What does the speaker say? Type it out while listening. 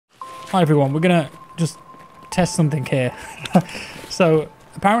Hi everyone, we're gonna just test something here. So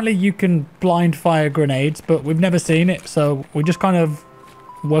apparently you can blind fire grenades, but we've never seen it, so we're just kind of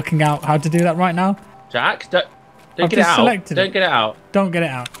working out how to do that right now. Jack, don't I've get it just out. selected Don't it. get it out. Don't get it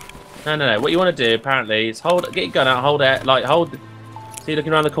out. No. What you want to do apparently is get your gun out, hold it, like hold. So you're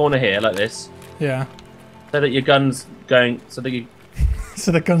looking around the corner here like this. Yeah. So that your gun's going. So that you.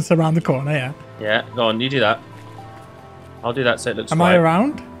 So the gun's around the corner. Yeah. Yeah. Go on. You do that. I'll do that so it looks. Am right. I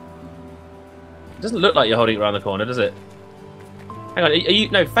around? It doesn't look like you're holding it around the corner, does it? Hang on. Are you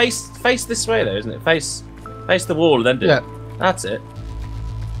no face this way though, isn't it? Face the wall and then do. Yeah. That's it.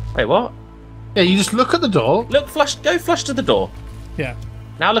 Wait, what? Yeah, you just look at the door. Look, go flush to the door. Yeah.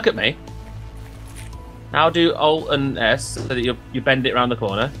 Now look at me. Now do Alt and S so that you bend it around the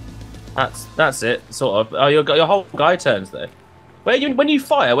corner. That's it, sort of. Oh, your whole guy turns though. When you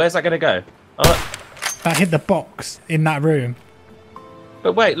fire, where's that going to go? Oh, That hit the box in that room.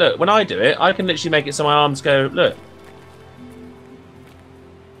 but wait, look. When I do it, I can literally make it so my arms go. Look. Is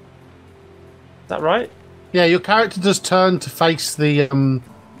that right? Yeah, your character does turn to face the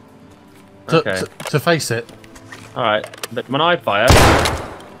Okay. to face it. All right. But when I fire,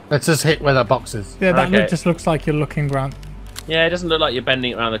 Let's just hit where that box is. Yeah, that Okay. just looks like you're looking around. yeah, it doesn't look like you're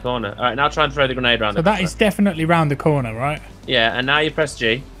bending it around the corner. All right, now try and throw the grenade around So the that corner. is definitely round the corner, right? Yeah, and now you press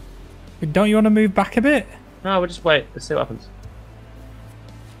G. But don't you want to move back a bit? No, we'll just wait. Let's see what happens.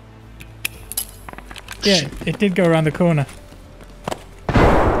 Yeah, it did go around the corner.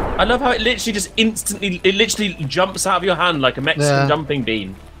 I love how it literally just literally jumps out of your hand like a Mexican Yeah. jumping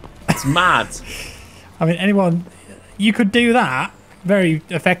bean. It's mad. I mean, you could do that very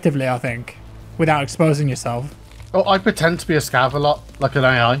effectively, I think, without exposing yourself. Oh, I pretend to be a scav a lot, like an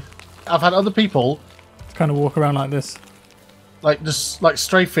AI. I've had other people Kind of walk around like this. like just like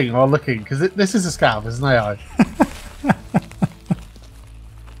strafing or looking because this is a scav, it's an AI.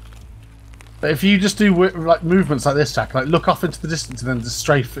 But if you just do like movements like this, Jack, like look off into the distance and then just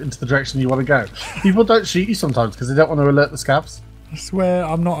strafe into the direction you want to go, people don't shoot you sometimes because they don't want to alert the scavs. I swear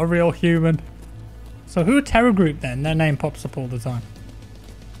I'm not a real human. So who are Terror Group then? Their name pops up all the time.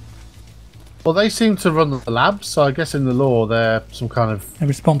 Well, they seem to run the labs, so I guess in the law they're some kind of They're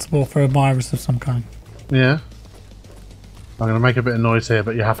responsible for a virus of some kind. yeah. I'm going to make a bit of noise here,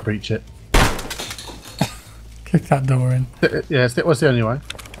 but you have to reach it. Kick that door in. Yeah, it was the only way.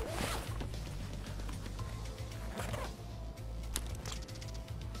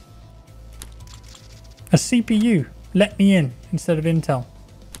 A CPU. Let me in instead of Intel.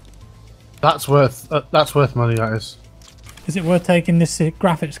 That's worth money. That is. Is it worth taking this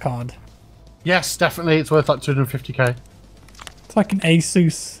graphics card? Yes, definitely. It's worth like 250k. It's like an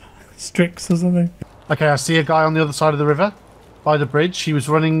Asus Strix or something. Okay, I see a guy on the other side of the river, by the bridge. He was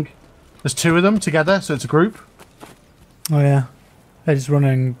running. There's two of them together, so it's a group. Oh yeah. They're just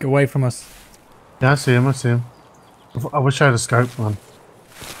running away from us. Yeah, I see him. I see him. I wish I had a scope, man.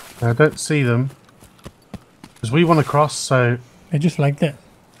 I don't see them because we want to cross. So They just legged it.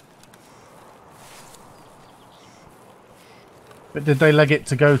 but did they leg it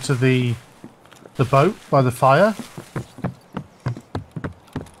to go to the boat by the fire?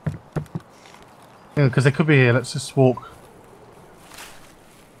 Yeah, because they could be here. Let's just walk.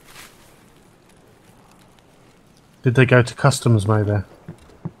 Did they go to customs, maybe?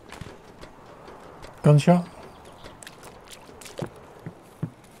 Gunshot.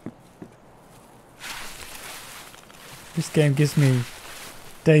 This game gives me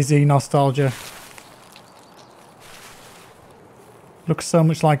DayZ nostalgia. Looks so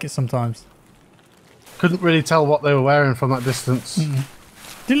much like it sometimes. Couldn't really tell what they were wearing from that distance.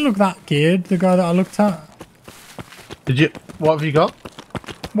 Didn't look that geared, the guy that I looked at. Did you? What have you got?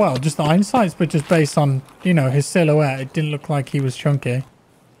 Well, just the insights, but just based on, you know, his silhouette, it didn't look like he was chunky. I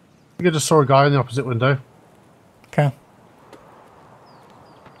think I just saw a guy in the opposite window. Okay.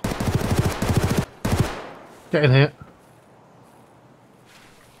 Get in here.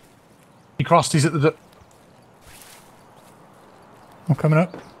 He crossed. He's at the. I'm coming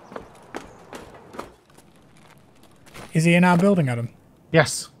up. Is he in our building, Adam?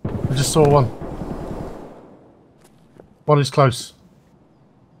 Yes, I just saw one. One is close.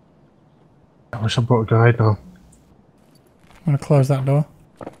 I wish I brought a grenade now. I'm going to close that door.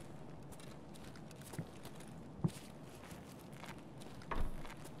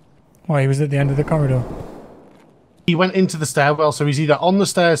 Why, he was at the end of the corridor. He went into the stairwell, so he's either on the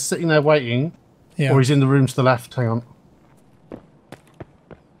stairs sitting there waiting, Yeah. or he's in the room to the left. Hang on.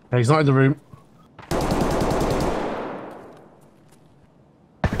 Yeah, he's not in the room.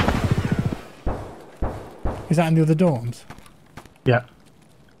 Is that in the other dorms? Yeah.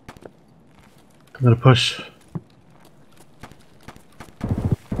 I'm gonna push.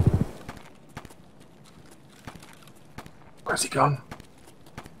 Where's he gone?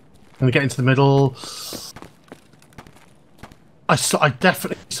 I'm gonna get into the middle. I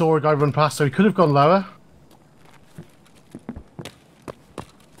definitely saw a guy run past, so he could have gone lower.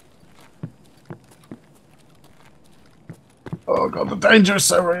 Oh god, the danger is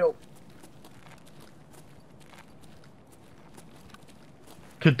so real.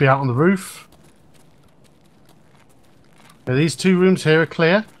 Could be out on the roof. Yeah, these 2 rooms here are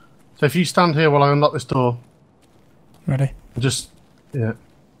clear. So if you stand here while I unlock this door. Ready? Just, yeah.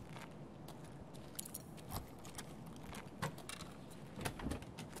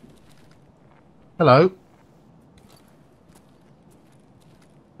 Hello.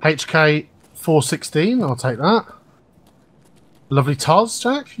 HK 416, I'll take that. Lovely Taz,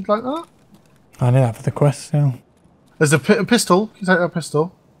 Jack, you'd like that? I need that for the quest, yeah. There's a pistol. Can you take that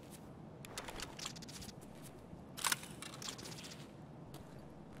pistol?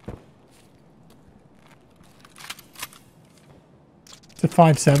 It's a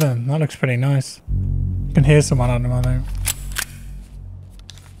 5.7. That looks pretty nice. You can hear someone on them, I think.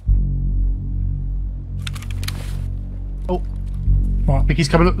 Oh. What? I think he's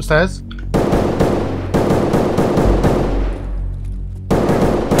coming up the stairs.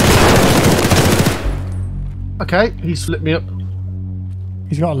 Okay, he's flipped me up.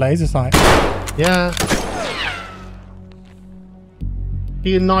 He's got a laser sight. Yeah.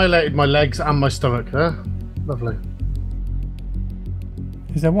 He annihilated my legs and my stomach there. Lovely.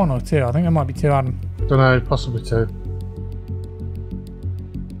 Is there 1 or 2? I think there might be 2, Adam. Don't know, possibly 2.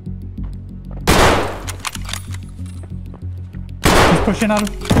 He's pushing,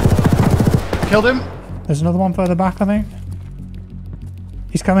 Adam. Killed him. There's another one further back, I think.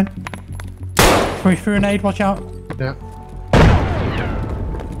 He's coming. Through a grenade, watch out. Yeah.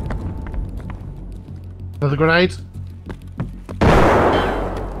 Another grenade.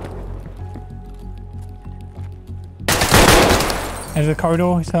 There's a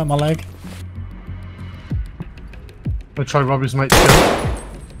corridor, he's hurt my leg. I'm gonna try and rob his mate's gun.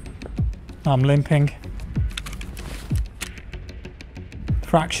 I'm limping.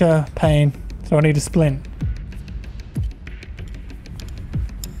 Fracture, pain, so I need a splint.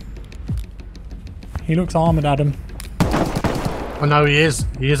 He looks armoured, Adam. I know he is.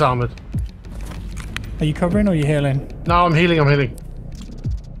 He is armoured. Are you covering or are you healing? No, I'm healing, I'm healing.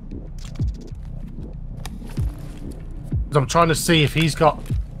 'Cause I'm trying to see if he's got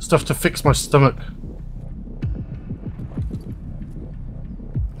stuff to fix my stomach.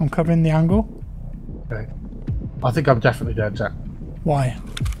 I'm covering the angle. Okay. I think I'm definitely dead, Jack. Why?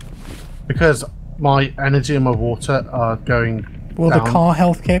 Because my energy and my water are going Will down. the car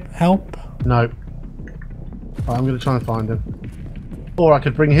health kit help? No. Right, I'm going to try and find him. Or I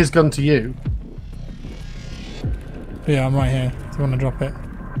could bring his gun to you. Yeah, I'm right here. Do you want to drop it?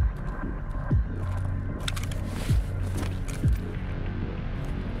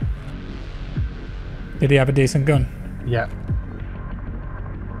 Did he have a decent gun? Yeah.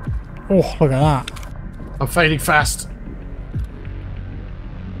 Oh, look at that. I'm fading fast.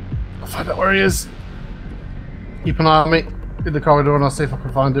 I'll find out where he is. Keep an eye on me in the corridor and I'll see if I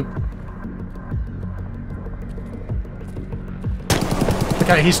can find him.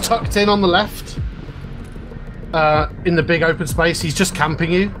 Okay, he's tucked in on the left. In the big open space. He's just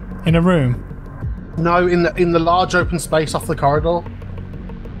camping you. In a room? No, in the large open space off the corridor.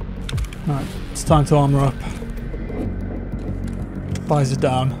 Right, it's time to armour up. Visor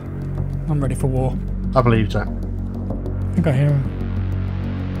down. I'm ready for war. I believe, Jack. I think I hear him.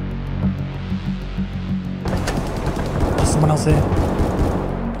 There's someone else here.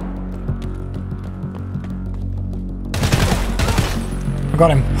 I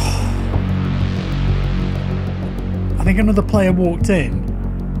got him. I think another player walked in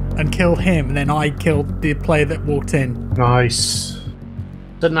and killed him, and then I killed the player that walked in. Nice.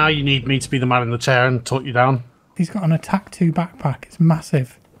 So now you need me to be the man in the chair and talk you down. He's got an Attack 2 backpack. It's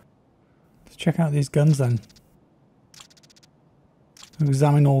massive. Let's check out these guns then.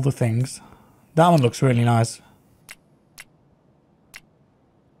 Examine all the things. That one looks really nice.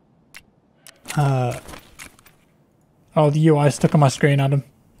 Oh, the UI is stuck on my screen, Adam.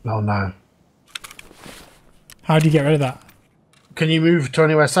 Oh no. How do you get rid of that? Can you move to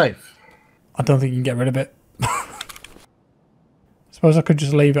anywhere safe? I don't think you can get rid of it. Suppose I could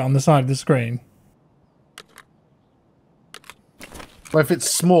just leave it on the side of the screen. Well, if it's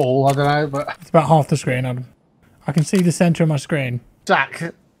small, I don't know, but... It's about half the screen, Adam. I can see the centre of my screen.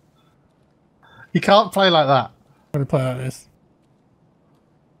 Jack, you can't play like that. I'm going to play like this.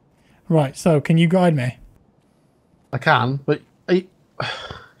 Right, so can you guide me? I can, but...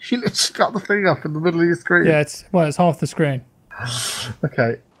 You literally got the thing up in the middle of your screen. Yeah, it's half the screen.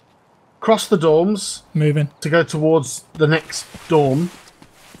 Okay. cross the dorms Moving. to go towards the next dorm,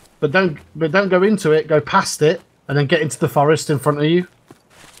 but don't go into it. Go past it and then get into the forest in front of you.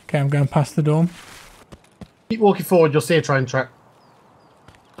 Okay, I'm going past the dorm. Keep walking forward. You'll see a train track.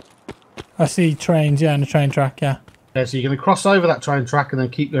 I see trains, yeah, and a train track, yeah. Yeah, so you're going to cross over that train track and then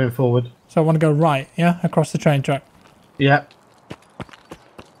keep going forward. So I want to go right, yeah, across the train track. Yeah.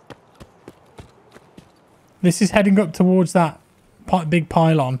 This is heading up towards that big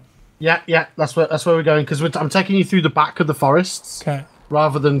pylon. Yeah, that's where we're going because I'm taking you through the back of the forests, Okay.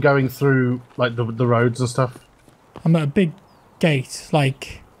 rather than going through like the roads and stuff. I'm at a big gate,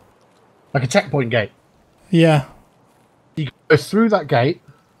 like Like a checkpoint gate. yeah. You go through that gate,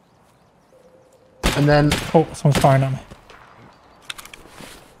 and then Oh, someone's firing at me.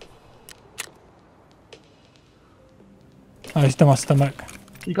 Oh, he's done my stomach.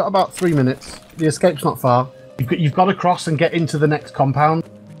 you got about 3 minutes. The escape's not far. You've got to cross and get into the next compound.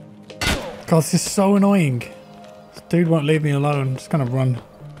 God, this is so annoying. This dude won't leave me alone. I'm just gonna run.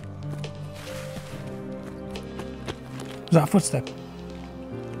 Was that a footstep?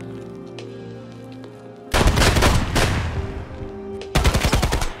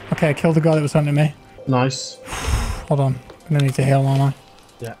 Okay, I killed the guy that was hunting me. Nice. Hold on. I'm gonna need to heal, aren't I?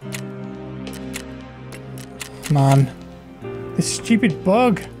 Yeah. Man. This stupid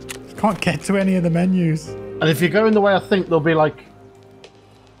bug. Can't get to any of the menus. And if you're going the way I think, there'll be like...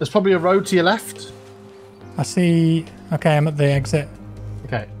 There's probably a road to your left. I see... Okay, I'm at the exit.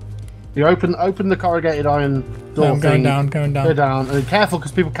 Okay. You open the corrugated iron door No, I'm going thing. down, going down. Go down. And be careful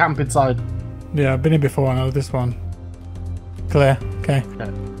because people camp inside. Yeah, I've been here before, I know this one. Clear. Okay.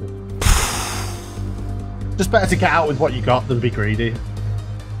 Okay. Just better to get out with what you got than be greedy.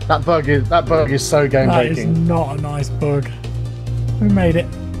 That bug is so game That is breaking. not a nice bug. We made it.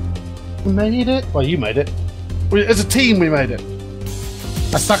 We made it. Well, you made it. As a team, we made it.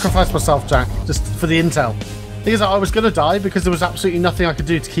 I sacrificed myself, Jack, just for the intel. Thing is, I was going to die because there was absolutely nothing I could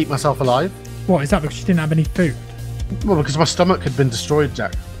do to keep myself alive. What, is that because you didn't have any food? Well, because my stomach had been destroyed,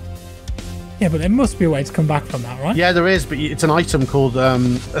 Jack. Yeah, but there must be a way to come back from that, right? Yeah, there is, but it's an item called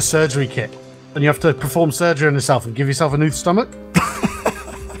a surgery kit. And you have to perform surgery on yourself and give yourself a new stomach.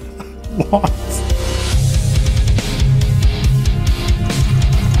 What?